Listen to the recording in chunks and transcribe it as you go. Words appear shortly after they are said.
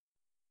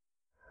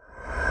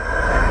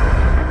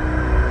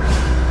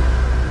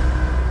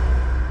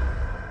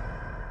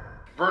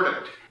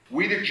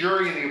the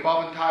jury in the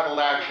above entitled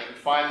action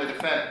find the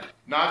defendant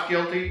not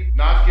guilty,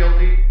 not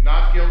guilty,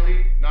 not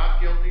guilty,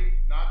 not guilty,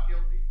 not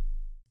guilty.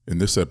 In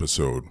this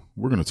episode,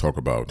 we're going to talk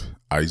about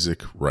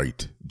Isaac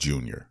Wright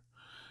Jr.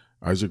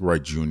 Isaac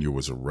Wright Jr.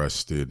 was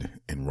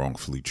arrested and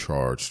wrongfully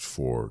charged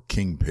for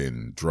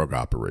kingpin drug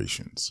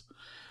operations.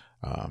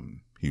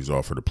 He was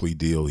offered a plea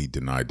deal. He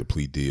denied the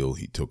plea deal.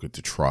 He took it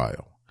to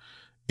trial.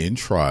 In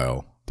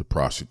trial, the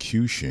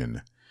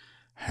prosecution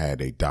had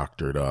a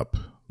doctored up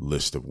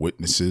list of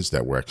witnesses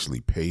that were actually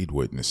paid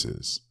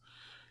witnesses.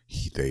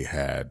 They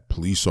had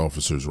police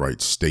officers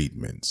write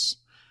statements.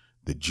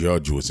 The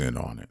judge was in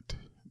on it.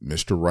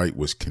 Mr. Wright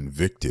was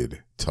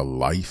convicted to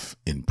life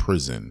in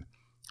prison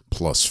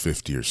plus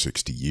 50 or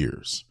 60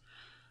 years.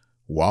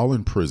 While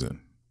in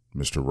prison,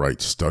 Mr.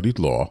 Wright studied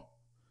law,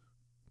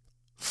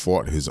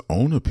 fought his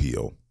own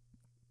appeal,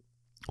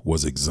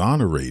 was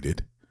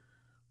exonerated,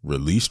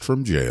 released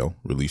from jail,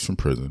 released from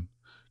prison,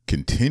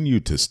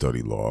 continued to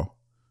study law,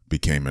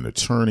 became an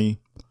attorney,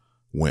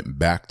 went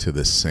back to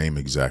the same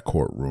exact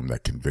courtroom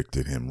that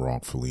convicted him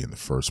wrongfully in the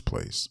first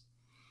place.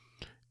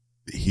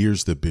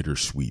 Here's the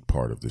bittersweet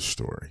part of this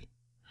story.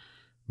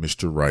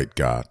 Mr. Wright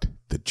got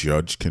the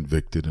judge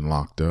convicted and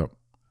locked up.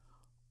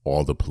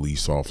 All the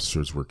police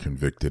officers were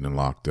convicted and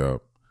locked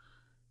up.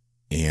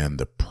 And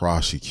the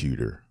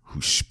prosecutor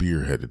who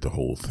spearheaded the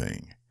whole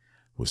thing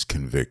was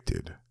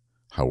convicted.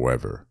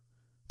 However,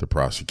 the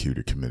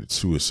prosecutor committed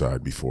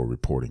suicide before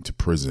reporting to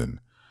prison,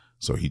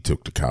 so he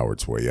took the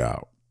coward's way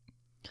out.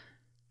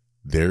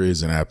 There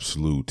is an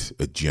absolute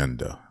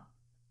agenda.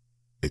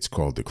 It's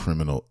called the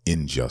criminal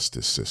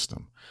injustice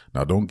system.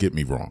 Now, don't get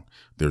me wrong.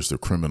 There's the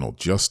criminal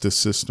justice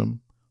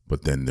system,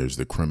 but then there's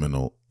the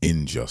criminal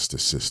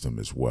injustice system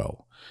as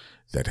well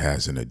that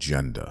has an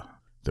agenda,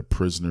 the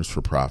prisoners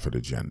for profit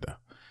agenda.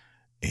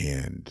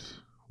 And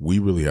we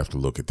really have to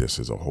look at this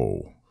as a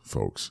whole,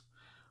 folks.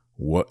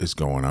 What is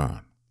going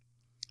on?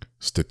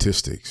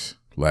 Statistics.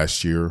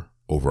 Last year,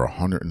 over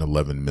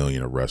 111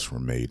 million arrests were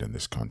made in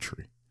this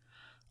country.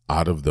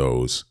 Out of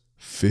those,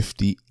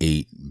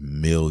 58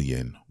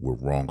 million were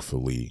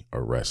wrongfully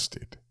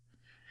arrested.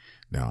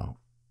 Now,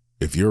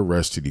 if you're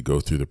arrested, you go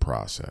through the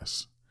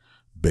process.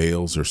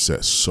 Bails are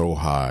set so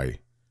high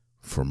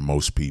for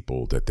most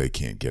people that they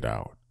can't get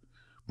out.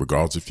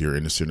 Regardless if you're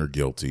innocent or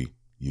guilty,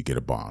 you get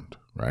a bond,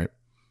 right?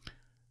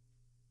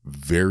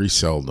 Very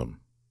seldom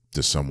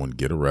does someone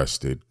get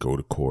arrested, go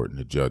to court, and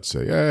the judge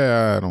say,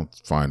 I don't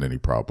find any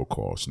probable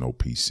cause, no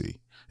PC.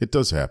 It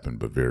does happen,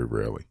 but very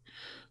rarely.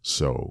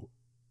 So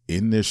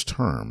in this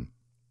term,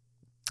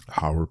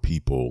 how are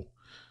people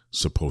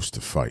supposed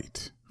to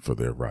fight for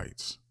their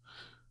rights?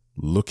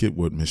 Look at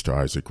what Mr.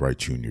 Isaac Wright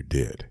Jr.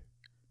 did.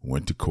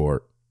 Went to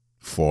court,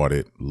 fought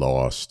it,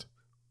 lost,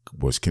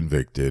 was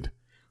convicted.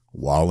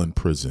 While in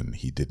prison,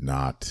 he did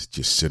not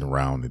just sit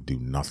around and do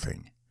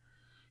nothing.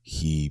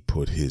 He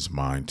put his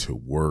mind to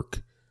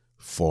work,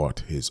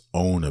 fought his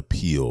own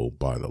appeal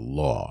by the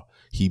law.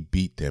 He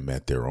beat them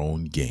at their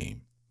own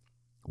game,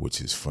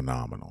 which is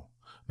phenomenal.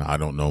 Now, I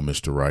don't know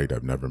Mr. Wright.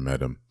 I've never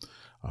met him,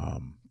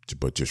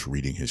 but just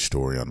reading his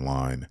story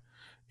online,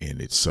 and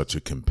it's such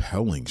a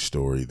compelling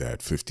story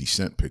that 50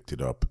 Cent picked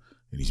it up,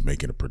 and he's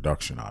making a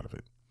production out of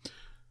it.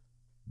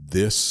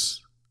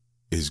 This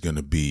is going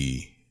to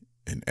be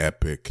an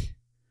epic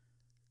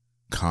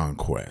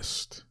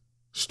conquest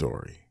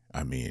story.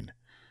 I mean,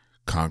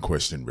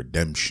 conquest and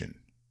redemption,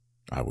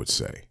 I would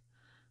say,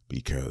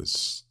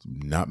 because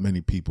not many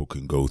people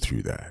can go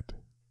through that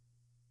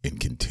and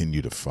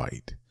continue to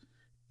fight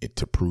it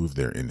to prove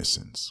their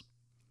innocence.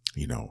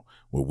 You know,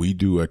 what we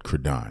do at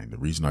Credine, the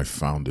reason I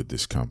founded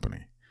this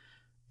company,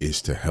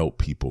 is to help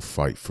people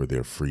fight for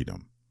their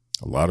freedom.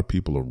 A lot of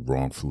people are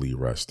wrongfully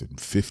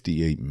arrested.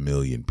 58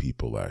 million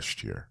people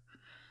last year.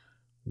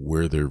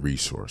 Where are their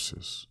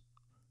resources?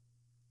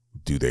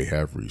 Do they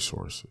have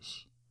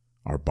resources?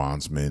 Are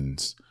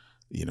bondsmen's,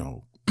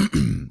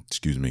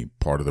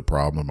 part of the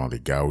problem? Are they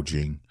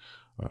gouging?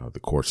 The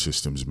court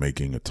system's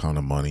making a ton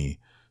of money,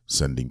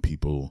 sending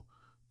people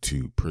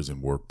to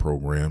prison work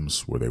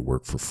programs where they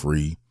work for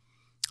free.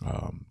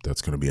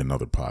 That's going to be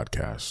another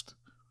podcast,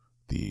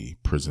 the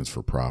prisons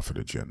for profit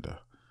agenda.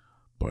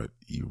 But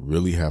you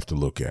really have to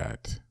look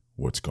at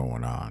what's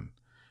going on,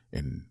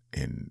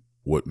 and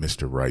what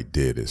Mr. Wright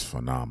did is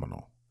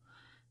phenomenal.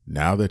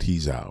 Now that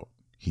he's out,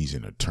 he's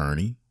an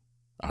attorney,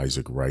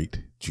 Isaac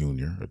Wright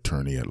Jr.,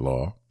 attorney at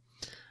law,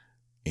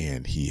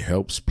 and he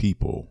helps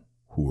people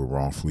who were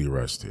wrongfully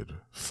arrested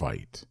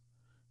fight.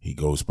 He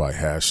goes by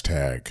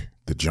hashtag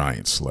the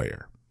Giant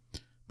Slayer,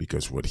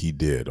 because what he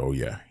did,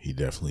 he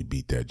definitely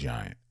beat that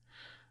giant.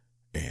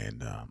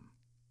 And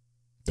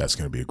that's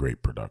going to be a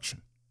great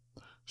production.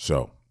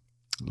 So,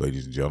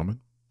 ladies and gentlemen,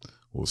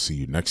 we'll see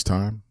you next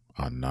time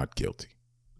on Not Guilty.